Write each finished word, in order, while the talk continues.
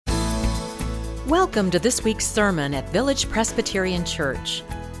Welcome to this week's sermon at Village Presbyterian Church.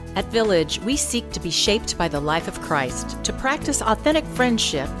 At Village, we seek to be shaped by the life of Christ, to practice authentic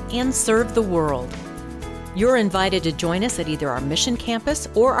friendship, and serve the world. You're invited to join us at either our Mission Campus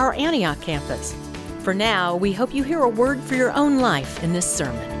or our Antioch campus. For now, we hope you hear a word for your own life in this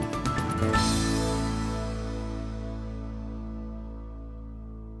sermon.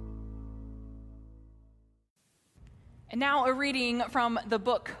 And now a reading from the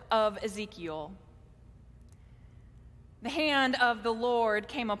book of Ezekiel. The hand of the Lord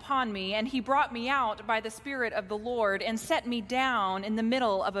came upon me, and he brought me out by the Spirit of the Lord and set me down in the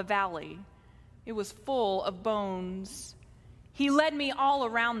middle of a valley. It was full of bones. He led me all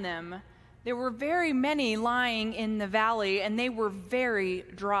around them. There were very many lying in the valley, and they were very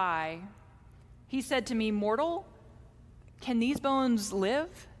dry. He said to me, "Mortal, can these bones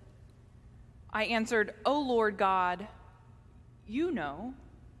live?" I answered, "O Lord God, you know."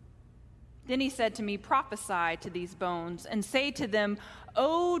 Then he said to me, "Prophesy to these bones and say to them,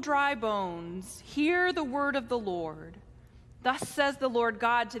 O dry bones, hear the word of the Lord. Thus says the Lord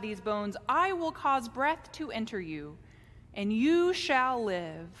God to these bones, I will cause breath to enter you, and you shall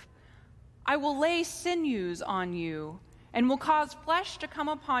live. I will lay sinews on you, and will cause flesh to come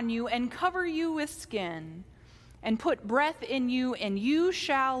upon you, and cover you with skin, and put breath in you, and you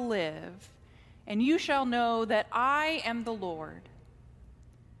shall live. And you shall know that I am the Lord."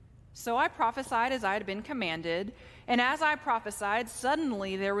 So I prophesied as I had been commanded, and as I prophesied,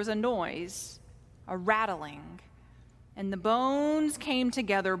 suddenly there was a noise, a rattling, and the bones came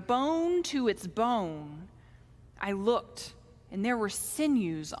together, bone to its bone. I looked, and there were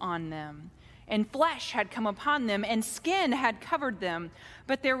sinews on them, and flesh had come upon them, and skin had covered them,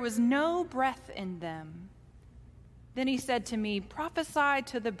 but there was no breath in them. Then he said to me, "Prophesy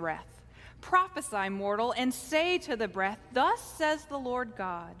to the breath. Prophesy, mortal, and say to the breath, Thus says the Lord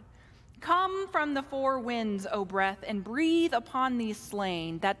God, Come from the four winds, O breath, and breathe upon these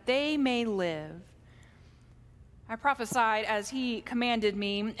slain, that they may live." I prophesied as he commanded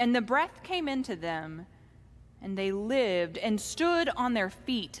me, and the breath came into them, and they lived and stood on their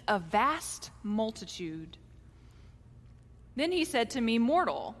feet, a vast multitude. Then he said to me,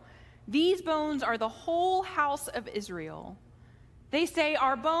 "Mortal, these bones are the whole house of Israel. They say,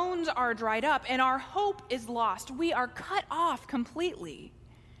 our bones are dried up, and our hope is lost. We are cut off completely.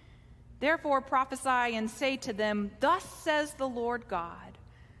 Therefore prophesy and say to them, Thus says the Lord God,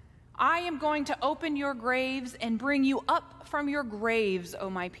 I am going to open your graves and bring you up from your graves, O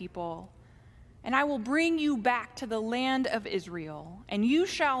my people. And I will bring you back to the land of Israel. And you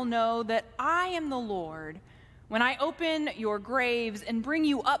shall know that I am the Lord, when I open your graves and bring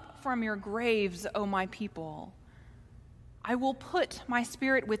you up from your graves, O my people. I will put my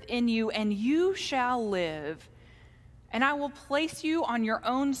spirit within you, and you shall live, and I will place you on your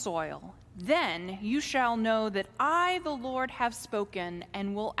own soil. Then you shall know that I, the Lord, have spoken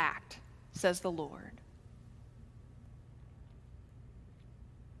and will act, says the Lord."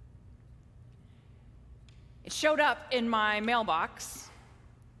 It showed up in my mailbox,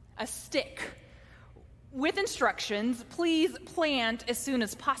 a stick with instructions, please plant as soon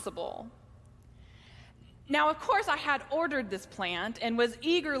as possible. Now, of course, I had ordered this plant and was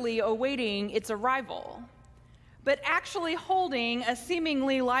eagerly awaiting its arrival. But actually holding a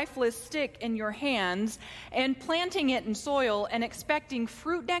seemingly lifeless stick in your hands and planting it in soil and expecting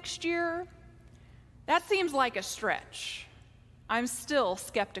fruit next year, that seems like a stretch. I'm still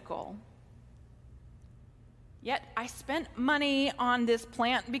skeptical. Yet I spent money on this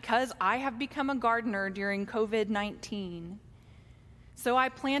plant because I have become a gardener during COVID-19. So I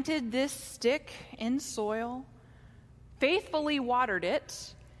planted this stick in soil, faithfully watered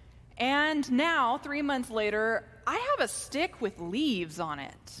it, and now, 3 months later, I have a stick with leaves on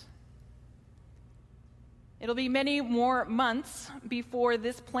it. It'll be many more months before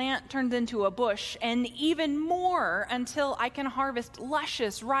this plant turns into a bush, and even more until I can harvest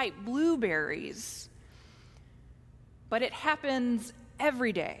luscious, ripe blueberries. But it happens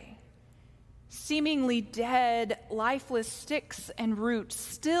every day. Seemingly dead, lifeless sticks and roots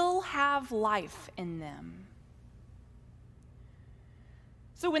still have life in them.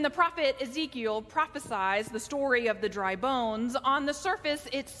 So when the prophet Ezekiel prophesies the story of the dry bones, on the surface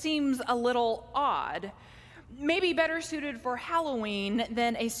it seems a little odd, maybe better suited for Halloween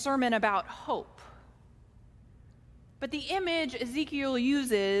than a sermon about hope. But the image Ezekiel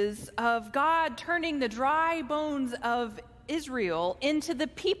uses of God turning the dry bones of Israel into the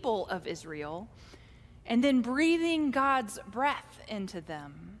people of Israel, and then breathing God's breath into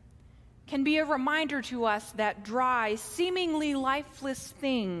them, can be a reminder to us that dry, seemingly lifeless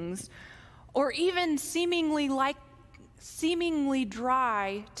things, or even seemingly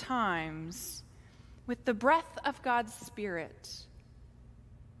dry times, with the breath of God's Spirit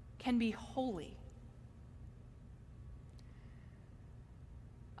can be holy.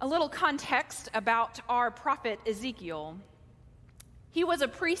 A little context about our prophet Ezekiel. He was a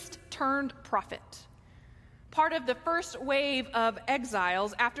priest turned prophet, part of the first wave of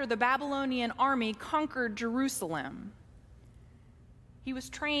exiles after the Babylonian army conquered Jerusalem. He was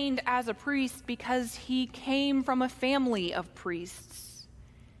trained as a priest because he came from a family of priests.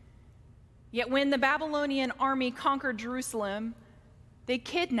 Yet when the Babylonian army conquered Jerusalem, they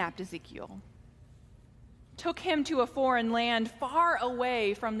kidnapped Ezekiel, took him to a foreign land far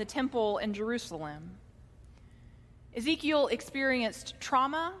away from the temple in Jerusalem. Ezekiel experienced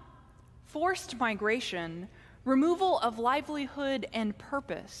trauma, forced migration, removal of livelihood and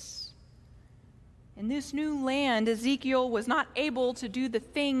purpose. In this new land, Ezekiel was not able to do the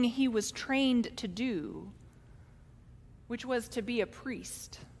thing he was trained to do, which was to be a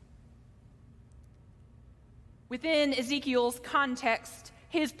priest. Within Ezekiel's context,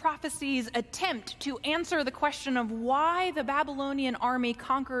 his prophecies attempt to answer the question of why the Babylonian army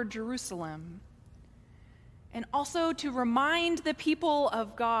conquered Jerusalem, and also to remind the people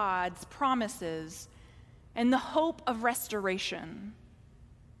of God's promises and the hope of restoration.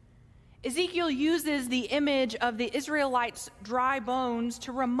 Ezekiel uses the image of the Israelites' dry bones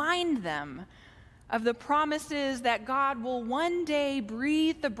to remind them of the promises that God will one day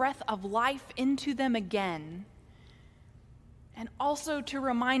breathe the breath of life into them again, and also to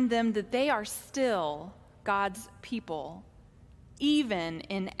remind them that they are still God's people, even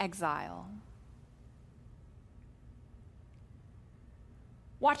in exile.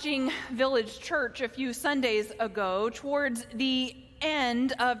 Watching Village Church a few Sundays ago, towards the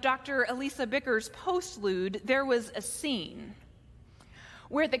end of Dr. Elisa Bicker's postlude, there was a scene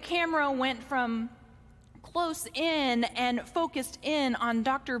where the camera went from close in and focused in on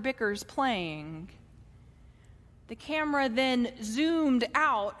Dr. Bicker's playing. The camera then zoomed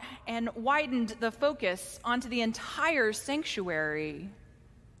out and widened the focus onto the entire sanctuary.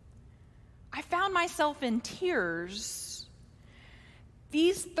 I found myself in tears.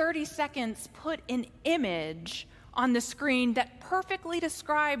 These 30 seconds put an image on the screen that perfectly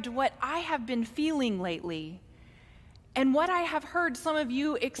described what I have been feeling lately and what I have heard some of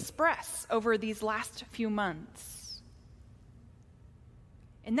you express over these last few months.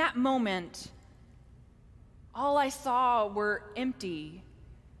 In that moment, all I saw were empty,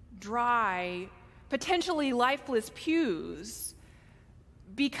 dry, potentially lifeless pews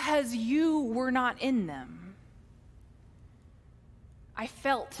because you were not in them. I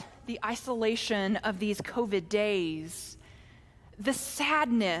felt the isolation of these COVID days, the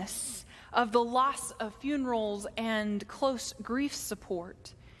sadness of the loss of funerals and close grief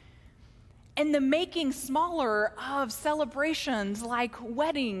support, and the making smaller of celebrations like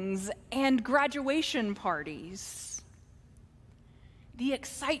weddings and graduation parties. The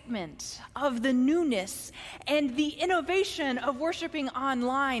excitement of the newness and the innovation of worshiping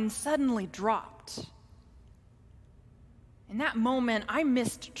online suddenly dropped. In that moment, I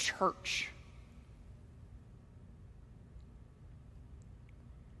missed church.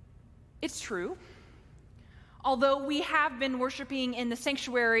 It's true. Although we have been worshiping in the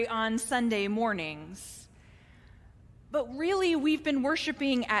sanctuary on Sunday mornings, but really we've been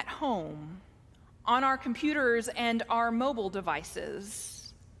worshiping at home, on our computers and our mobile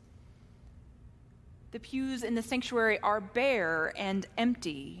devices. The pews in the sanctuary are bare and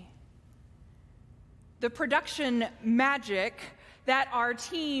empty. The production magic that our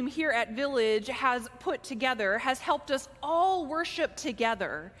team here at Village has put together has helped us all worship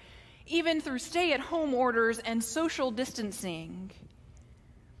together, even through stay-at-home orders and social distancing.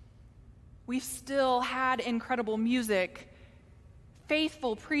 We've still had incredible music,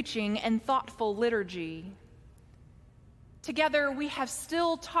 faithful preaching, and thoughtful liturgy. Together, we have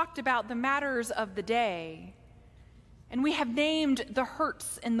still talked about the matters of the day, and we have named the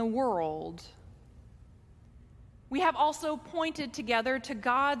hurts in the world. We have also pointed together to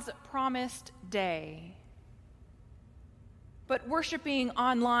God's promised day. But worshiping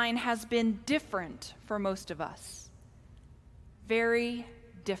online has been different for most of us. Very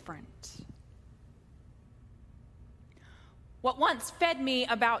different. What once fed me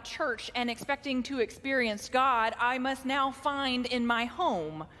about church and expecting to experience God, I must now find in my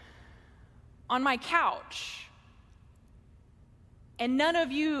home, on my couch. And none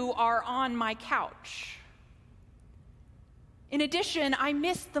of you are on my couch. In addition, I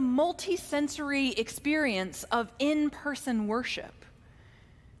miss the multi-sensory experience of in-person worship,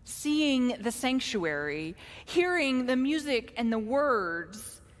 seeing the sanctuary, hearing the music and the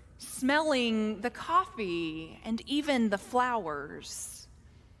words, smelling the coffee and even the flowers,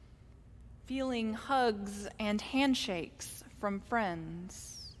 feeling hugs and handshakes from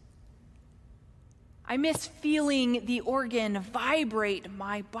friends. I miss feeling the organ vibrate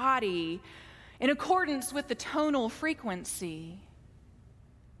my body in accordance with the tonal frequency.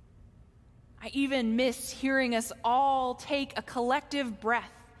 I even miss hearing us all take a collective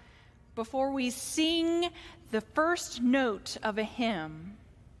breath before we sing the first note of a hymn.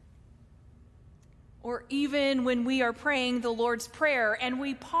 Or even when we are praying the Lord's Prayer and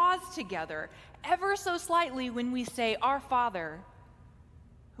we pause together ever so slightly when we say, "Our Father,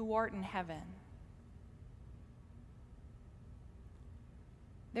 who art in heaven."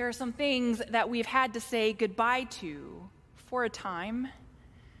 There are some things that we've had to say goodbye to for a time.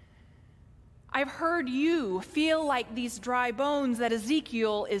 I've heard you feel like these dry bones that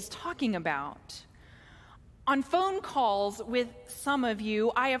Ezekiel is talking about. On phone calls with some of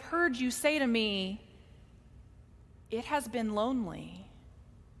you, I have heard you say to me, "It has been lonely.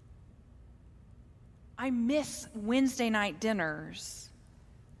 I miss Wednesday night dinners.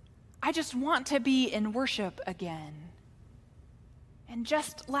 I just want to be in worship again." And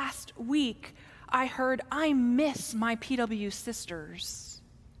just last week, I heard, "I miss my PW sisters."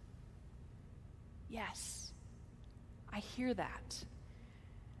 Yes, I hear that.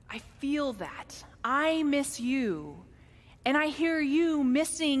 I feel that. I miss you, and I hear you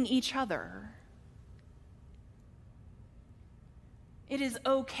missing each other. It is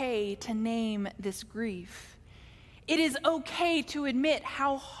okay to name this grief. It is okay to admit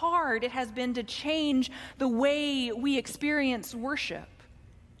how hard it has been to change the way we experience worship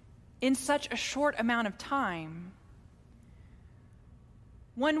in such a short amount of time.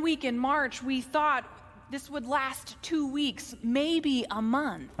 1 week in March, we thought this would last 2 weeks, maybe a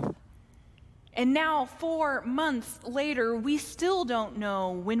month. And now, 4 months later, we still don't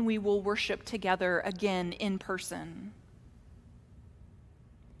know when we will worship together again in person.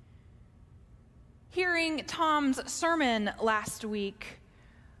 Hearing Tom's sermon last week,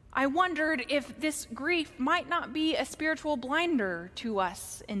 I wondered if this grief might not be a spiritual blinder to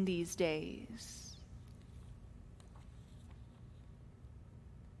us in these days.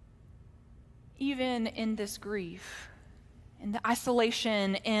 Even in this grief, in the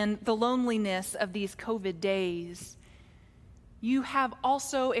isolation and the loneliness of these COVID days, you have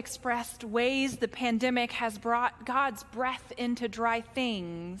also expressed ways the pandemic has brought God's breath into dry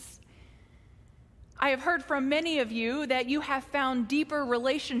things. I have heard from many of you that you have found deeper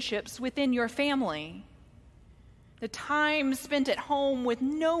relationships within your family. The time spent at home with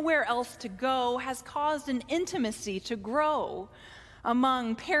nowhere else to go has caused an intimacy to grow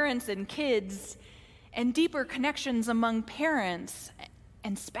among parents and kids, and deeper connections among parents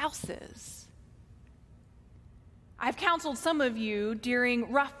and spouses. I've counseled some of you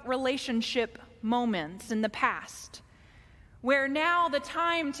during rough relationship moments in the past, where now the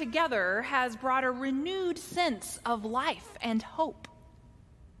time together has brought a renewed sense of life and hope.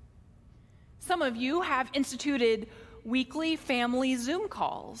 Some of you have instituted weekly family Zoom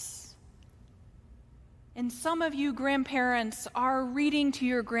calls. And some of you grandparents are reading to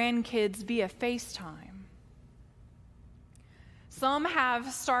your grandkids via FaceTime. Some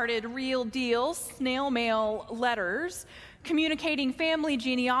have started real deal snail mail letters communicating family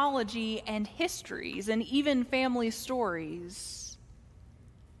genealogy and histories and even family stories.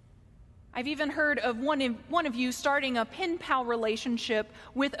 I've even heard of one of you starting a pen pal relationship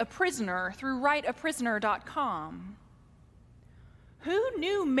with a prisoner through writeaprisoner.com. Who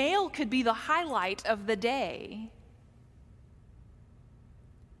knew mail could be the highlight of the day?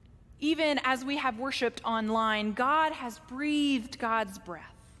 Even as we have worshiped online, God has breathed God's breath.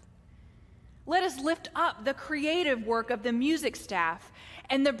 Let us lift up the creative work of the music staff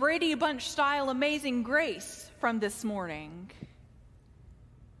and the Brady Bunch style Amazing Grace from this morning.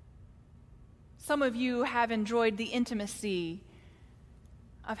 Some of you have enjoyed the intimacy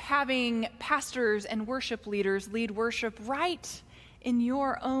of having pastors and worship leaders lead worship right in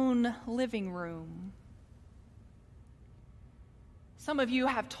your own living room. Some of you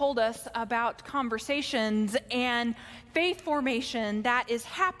have told us about conversations and faith formation that is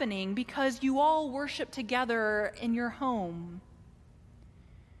happening because you all worship together in your home.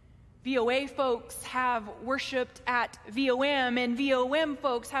 VOA folks have worshiped at VOM, and VOM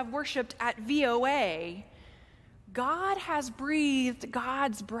folks have worshiped at VOA. God has breathed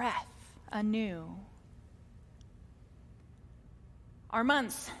God's breath anew. Our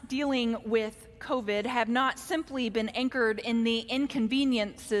months dealing with COVID have not simply been anchored in the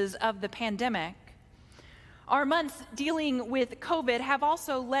inconveniences of the pandemic. Our months dealing with COVID have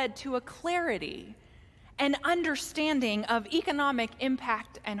also led to a clarity and understanding of economic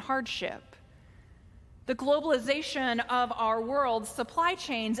impact and hardship. the globalization of our world's supply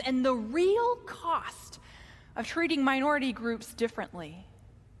chains, and the real cost of treating minority groups differently.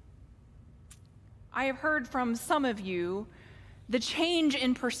 I have heard from some of you the change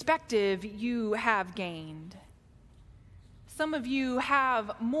in perspective you have gained. Some of you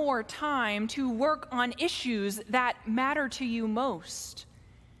have more time to work on issues that matter to you most.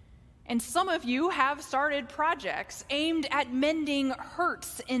 And some of you have started projects aimed at mending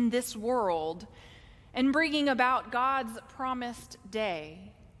hurts in this world and bringing about God's promised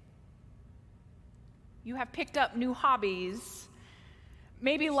day. You have picked up new hobbies,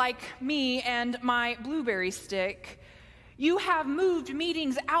 maybe like me and my blueberry stick. You have moved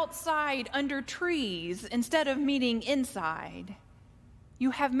meetings outside under trees instead of meeting inside.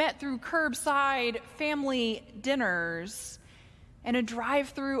 You have met through curbside family dinners and a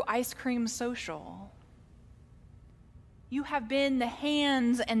drive-through ice cream social. You have been the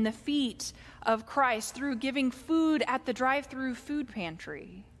hands and the feet of Christ through giving food at the drive-through food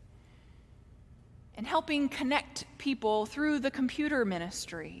pantry and helping connect people through the computer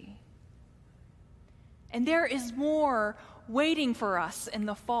ministry. And there is more waiting for us in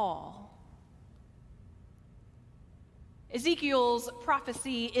the fall. Ezekiel's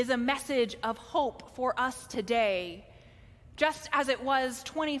prophecy is a message of hope for us today, just as it was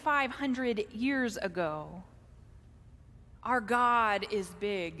 2,500 years ago. Our God is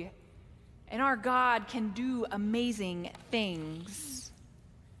big, and our God can do amazing things.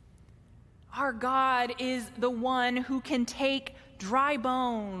 Our God is the one who can take dry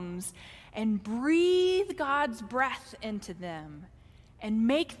bones and breathe God's breath into them and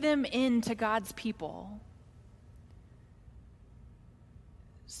make them into God's people.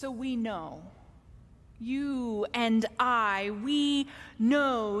 So we know, you and I, we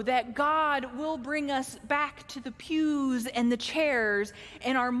know that God will bring us back to the pews and the chairs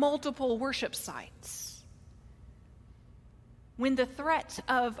in our multiple worship sites. When the threat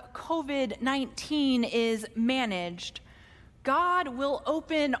of COVID-19 is managed, God will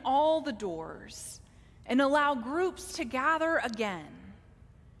open all the doors and allow groups to gather again.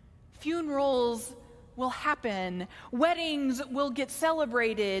 Funerals will happen, weddings will get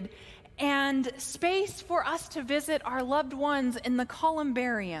celebrated, and space for us to visit our loved ones in the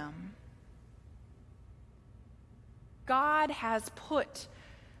columbarium. God has put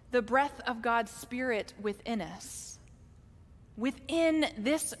the breath of God's Spirit within us, within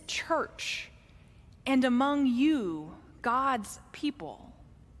this church, and among you, God's people.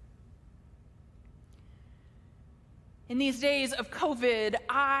 In these days of COVID,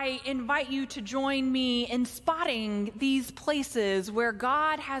 I invite you to join me in spotting these places where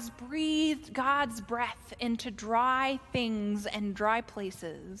God has breathed God's breath into dry things and dry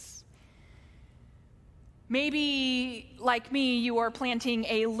places. Maybe, like me, you are planting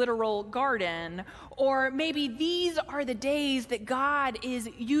a literal garden, or maybe these are the days that God is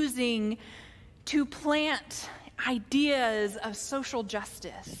using to plant ideas of social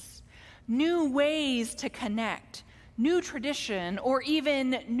justice, new ways to connect, new tradition, or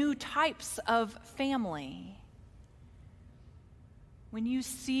even new types of family. When you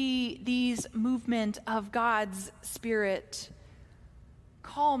see these movement of God's Spirit,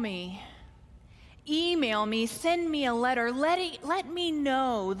 call me, email me, send me a letter. Let me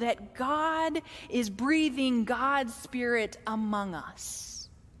know that God is breathing God's Spirit among us.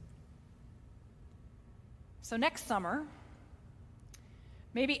 So next summer,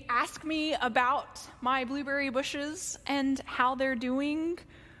 maybe ask me about my blueberry bushes and how they're doing.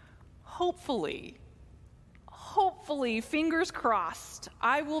 Hopefully, fingers crossed,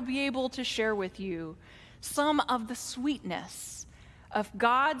 I will be able to share with you some of the sweetness of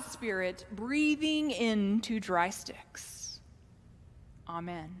God's Spirit breathing into dry sticks.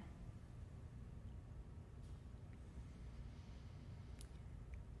 Amen.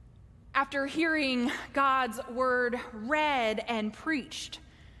 After hearing God's word read and preached,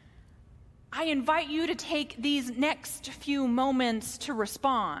 I invite you to take these next few moments to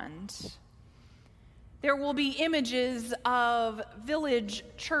respond. There will be images of Village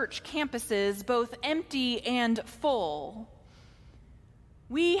Church campuses, both empty and full.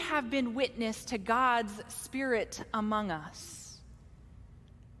 We have been witness to God's Spirit among us.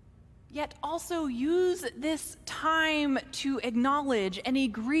 Yet also use this time to acknowledge any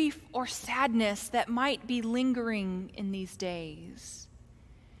grief or sadness that might be lingering in these days.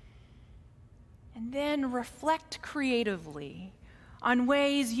 And then reflect creatively on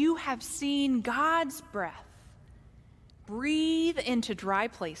ways you have seen God's breath breathe into dry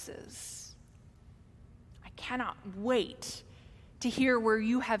places. I cannot wait to hear where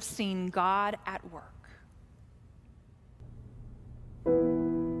you have seen God at work.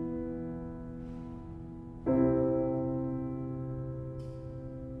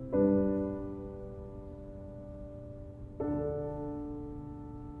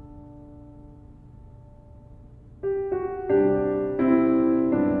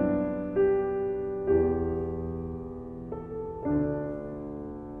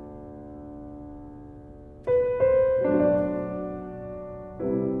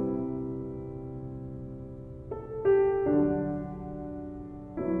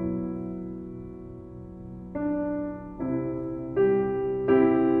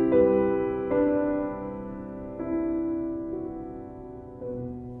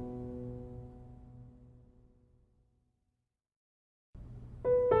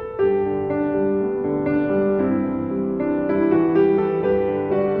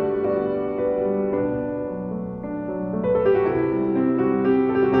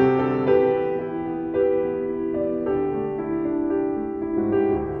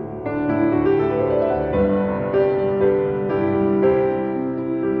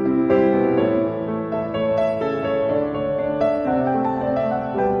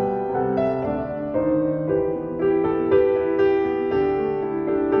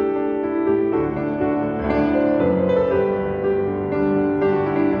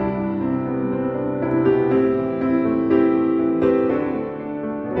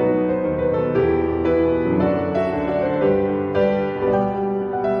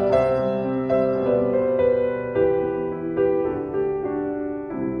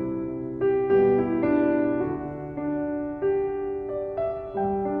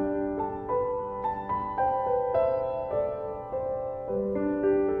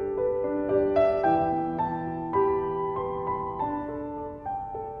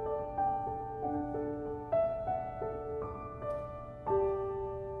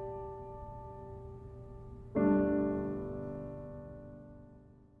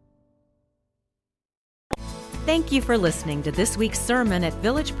 Thank you for listening to this week's sermon at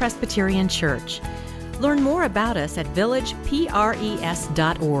Village Presbyterian Church. Learn more about us at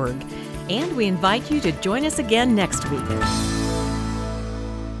villagepres.org, and we invite you to join us again next week.